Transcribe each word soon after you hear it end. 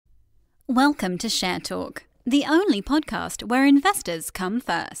Welcome to Share Talk, the only podcast where investors come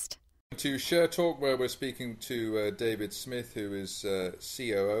first. To Share Talk, where we're speaking to David Smith, who is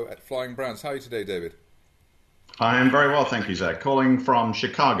COO at Flying Brands. How are you today, David? I am very well, thank you, Zach. Calling from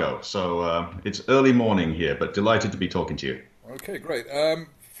Chicago, so it's early morning here, but delighted to be talking to you. Okay, great.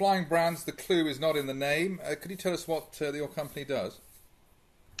 Flying Brands, the clue is not in the name. Could you tell us what your company does?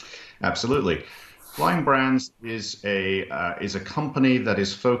 Absolutely. Flying Brands is a company that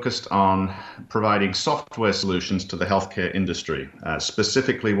is focused on providing software solutions to the healthcare industry.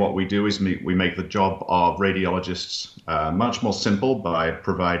 Specifically, what we do is we make the job of radiologists much more simple by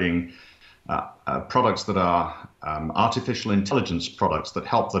providing products that are artificial intelligence products that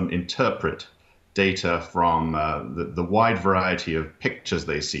help them interpret data from the wide variety of pictures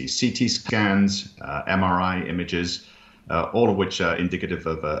they see, CT scans, MRI images, all of which are indicative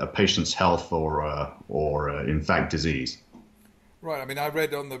of a patient's health or in fact, disease. Right. I mean, I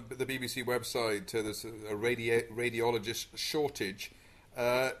read on the BBC website there's a radiologist shortage.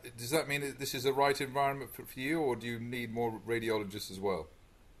 Does that mean that this is the right environment for you, or do you need more radiologists as well?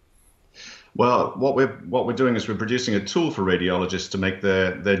 Well, what we're doing is we're producing a tool for radiologists to make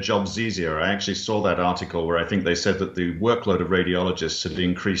their jobs easier. I actually saw that article where I think they said that the workload of radiologists had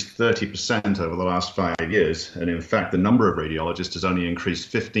increased 30% over the last 5 years. And in fact, the number of radiologists has only increased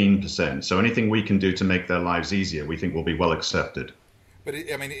 15%. So anything we can do to make their lives easier, we think will be well accepted. But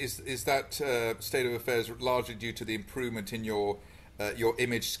I mean, is that state of affairs largely due to the improvement in your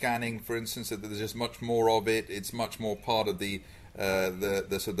image scanning, for instance, that there's just much more of it? It's much more part of the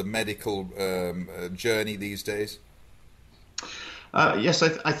sort of the medical journey these days? Yes,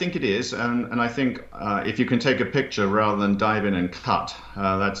 I think it is, and I think if you can take a picture rather than dive in and cut,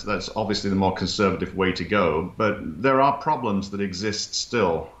 that's obviously the more conservative way to go. But there are problems that exist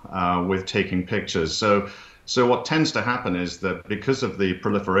still with taking pictures. So what tends to happen is that because of the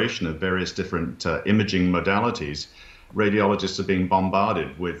proliferation of various different imaging modalities, radiologists are being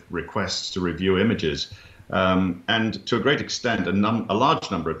bombarded with requests to review images. And to a great extent, a large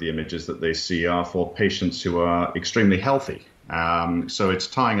number of the images that they see are for patients who are extremely healthy. So it's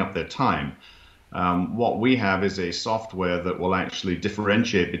tying up their time. What we have is a software that will actually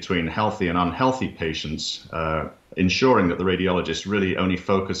differentiate between healthy and unhealthy patients, ensuring that the radiologist really only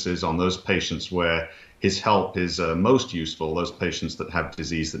focuses on those patients where his help is most useful, those patients that have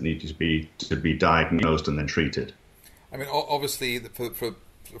disease that need to be diagnosed and then treated. I mean, obviously,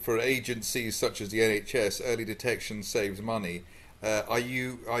 for agencies such as the NHS, early detection saves money. Are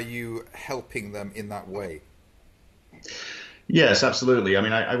you helping them in that way? Yes, absolutely. I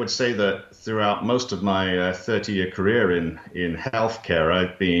mean, I would say that throughout most of my 30-year career in healthcare,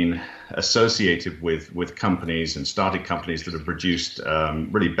 I've been associated with companies and started companies that have produced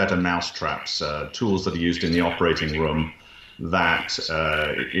really better mousetraps, tools that are used in the operating room that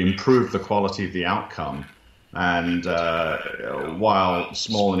improve the quality of the outcome. And while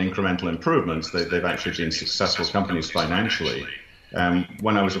small and incremental improvements, they've actually been successful companies financially.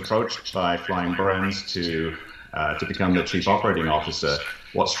 When I was approached by Flying Brands to become the chief operating officer,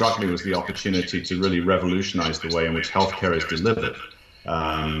 what struck me was the opportunity to really revolutionize the way in which healthcare is delivered.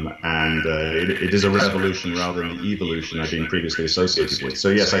 It is a revolution rather than the evolution I've been previously associated with. So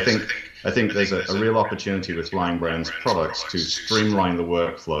yes, I think there's a real opportunity with Flying Brands products to streamline the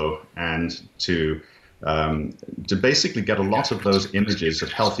workflow and to basically get a lot of those images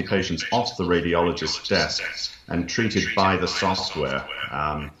of healthy patients off the radiologist's desk and treated by the software.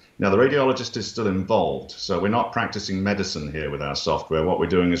 Now, the radiologist is still involved, so we're not practicing medicine here with our software. What we're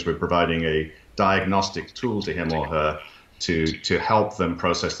doing is we're providing a diagnostic tool to him or her to help them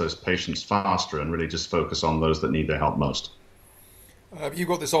process those patients faster and really just focus on those that need their help most. You've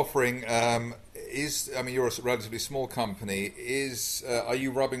got this offering. You're a relatively small company. Are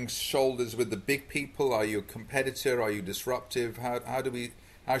you rubbing shoulders with the big people? Are you a competitor? Are you disruptive?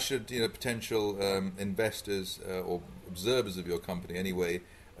 How should potential investors or observers of your company anyway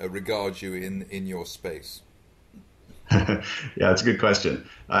regard you in your space? Yeah, it's a good question.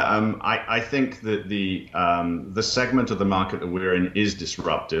 I think that the segment of the market that we're in is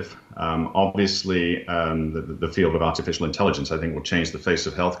disruptive. Obviously, the field of artificial intelligence, I think, will change the face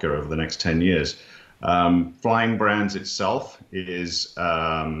of healthcare over the next 10 years. Flying Brands itself is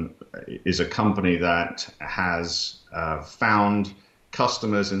a company that has found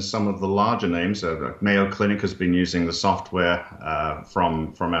customers in some of the larger names. Mayo Clinic has been using the software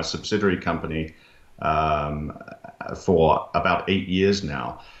from our subsidiary company for about 8 years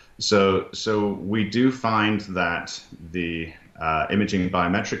now. So we do find that the imaging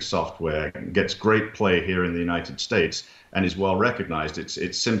biometrics software gets great play here in the United States and is well recognized.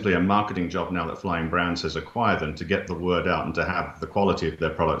 It's simply a marketing job now that Flying Brands has acquired them to get the word out and to have the quality of their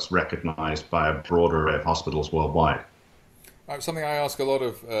products recognized by a broader array of hospitals worldwide. Something I ask a lot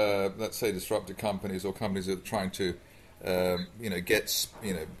of, let's say, disruptive companies or companies that are trying to,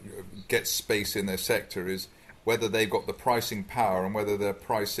 get space in their sector is whether they've got the pricing power and whether they're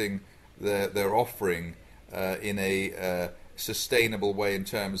pricing their offering in a sustainable way in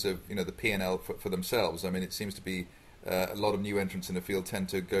terms of the P&L for themselves. I mean, it seems to be a lot of new entrants in the field tend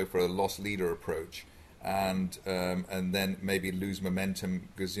to go for a loss leader approach, and then maybe lose momentum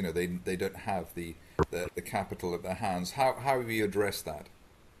because they don't have the capital at their hands. How have you addressed that?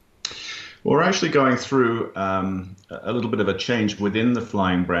 Well, we're actually going through a little bit of a change within the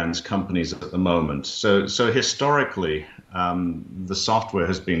Flying Brands companies at the moment. So historically, the software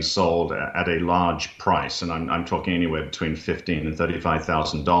has been sold at a large price, and I'm talking anywhere between $15,000 and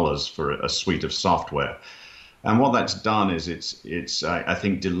 $35,000 for a suite of software. And what that's done is it's I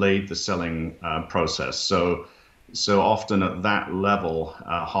think delayed the selling process. So often at that level,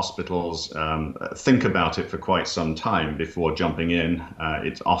 hospitals think about it for quite some time before jumping in.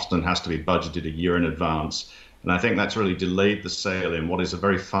 It often has to be budgeted a year in advance. And I think that's really delayed the sale in what is a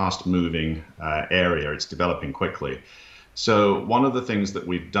very fast-moving area. It's developing quickly. So one of the things that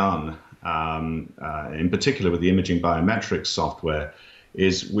we've done, in particular with the imaging biometrics software,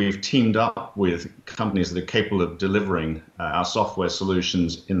 is we've teamed up with companies that are capable of delivering our software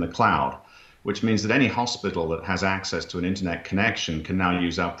solutions in the cloud, which means that any hospital that has access to an internet connection can now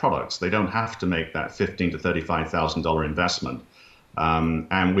use our products. They don't have to make that $15,000 to $35,000 investment.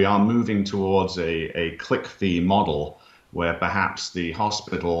 And we are moving towards a click fee model where perhaps the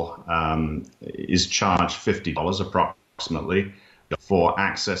hospital is charged $50 approximately for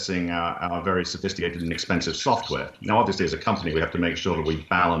accessing our very sophisticated and expensive software. Now, obviously, as a company, we have to make sure that we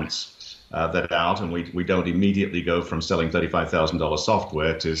balance that out, and we don't immediately go from selling $35,000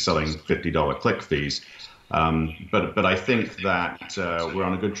 software to selling $50 click fees. But I think that we're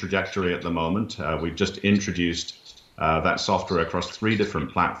on a good trajectory at the moment. We've just introduced that software across 3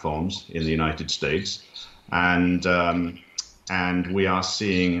 different platforms in the United States, and we are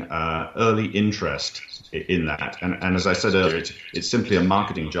seeing early interest in that. And as I said earlier, it's simply a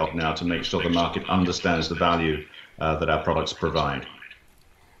marketing job now to make sure the market understands the value that our products provide.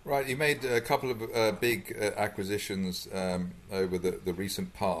 Right, you made a couple of big acquisitions over the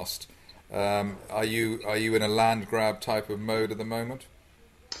recent past. Are you in a land grab type of mode at the moment?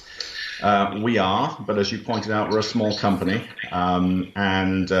 We are, but as you pointed out, we're a small company,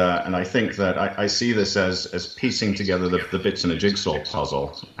 and I think that I see this as piecing together the bits in a jigsaw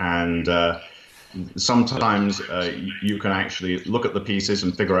puzzle, and sometimes you can actually look at the pieces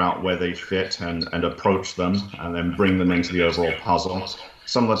and figure out where they fit and approach them and then bring them into the overall puzzle.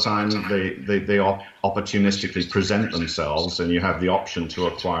 Some of the time they opportunistically present themselves and you have the option to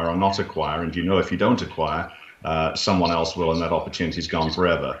acquire or not acquire, and if you don't acquire, someone else will, and that opportunity's gone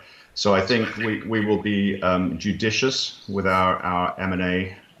forever. So I think we will be judicious with our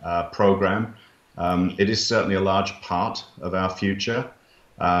M&A program. It is certainly a large part of our future.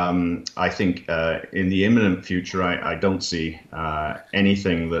 I think in the imminent future, I don't see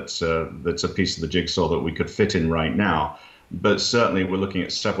anything that's a piece of the jigsaw that we could fit in right now. But certainly we're looking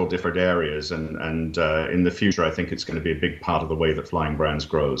at several different areas, and in the future, I think it's going to be a big part of the way that Flying Brands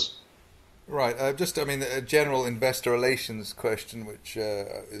grows. Right. A general investor relations question, which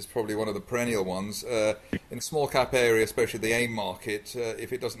is probably one of the perennial ones. In a small cap area, especially the AIM market,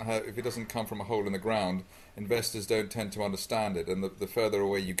 if it doesn't come from a hole in the ground, investors don't tend to understand it, and the further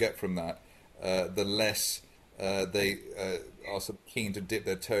away you get from that, the less they are sort of keen to dip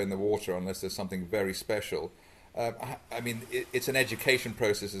their toe in the water unless there's something very special. It's an education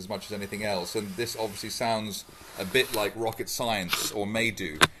process as much as anything else, and this obviously sounds a bit like rocket science, or may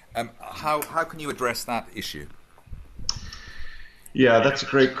do. How can you address that issue? Yeah, that's a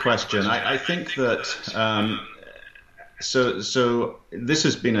great question. I think that so this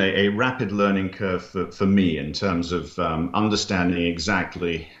has been a rapid learning curve for me in terms of understanding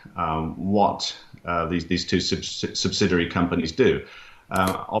exactly what these 2 subsidiary companies do.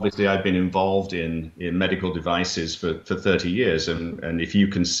 Obviously, I've been involved in medical devices for 30 years, and if you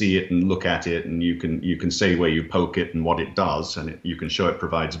can see it and look at it, and you can say where you poke it and what it does, and you can show it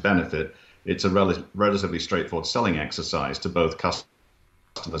provides benefit, it's a relatively straightforward selling exercise to both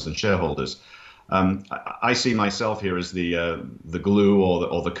customers and shareholders. I see myself here as the glue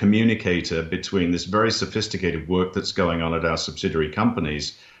or the communicator between this very sophisticated work that's going on at our subsidiary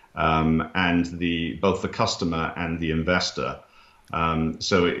companies and both the customer and the investor.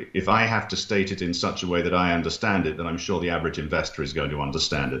 So if I have to state it in such a way that I understand it, then I'm sure the average investor is going to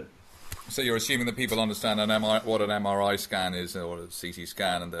understand it. So you're assuming that people understand what an MRI scan is or a CT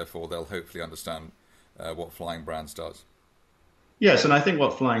scan, and therefore they'll hopefully understand what Flying Brands does. Yes, and I think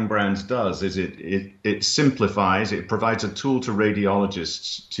what Flying Brands does is it simplifies, it provides a tool to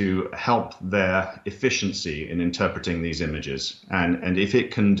radiologists to help their efficiency in interpreting these images. And if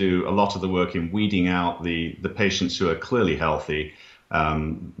it can do a lot of the work in weeding out the patients who are clearly healthy,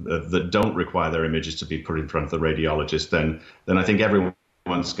 that don't require their images to be put in front of the radiologist, then I think everyone's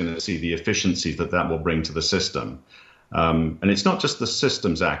going to see the efficiency that will bring to the system. And it's not just the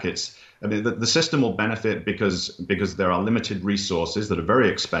system, Zach. The system will benefit because there are limited resources that are very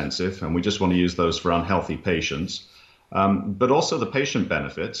expensive, and we just want to use those for unhealthy patients. But also the patient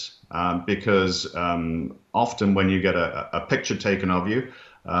benefits, because often when you get a picture taken of you,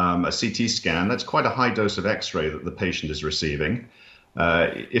 a CT scan, that's quite a high dose of X-ray that the patient is receiving.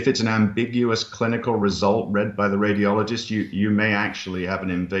 If it's an ambiguous clinical result read by the radiologist, you may actually have an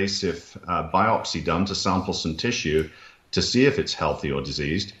invasive biopsy done to sample some tissue to see if it's healthy or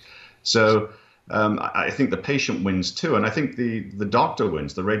diseased. So I think the patient wins too, and I think the doctor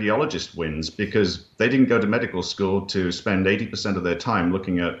wins, the radiologist wins, because they didn't go to medical school to spend 80% of their time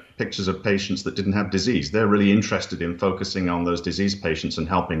looking at pictures of patients that didn't have disease. They're really interested in focusing on those diseased patients and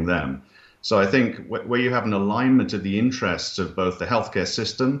helping them. So I think where you have an alignment of the interests of both the healthcare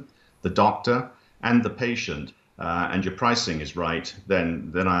system, the doctor, and the patient, and your pricing is right,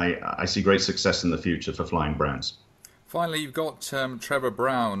 then I see great success in the future for Flying Brands. Finally, you've got Trevor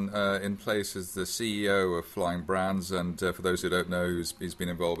Brown in place as the CEO of Flying Brands, and for those who don't know, he's been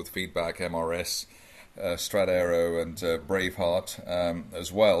involved with Feedback, MRS, Strat-Aero, and Braveheart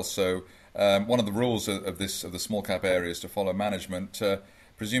as well. So one of the rules of the small cap area is to follow management.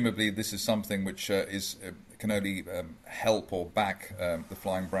 Presumably, this is something which can only help or back the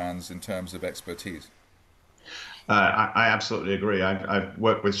Flying Brands in terms of expertise. I absolutely agree. I've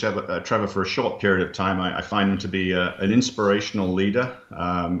worked with Trevor for a short period of time. I find him to be an inspirational leader.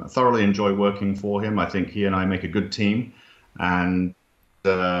 I thoroughly enjoy working for him. I think he and I make a good team, and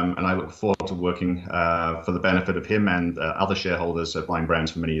I look forward to working for the benefit of him and other shareholders of Flying Brands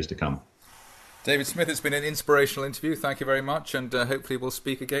for many years to come. David Smith, it's been an inspirational interview. Thank you very much, and hopefully we'll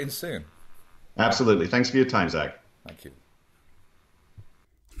speak again soon. Absolutely. Thanks for your time, Zach. Thank you.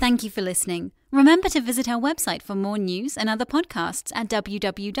 Thank you for listening. Remember to visit our website for more news and other podcasts at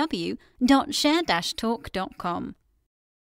www.share-talk.com.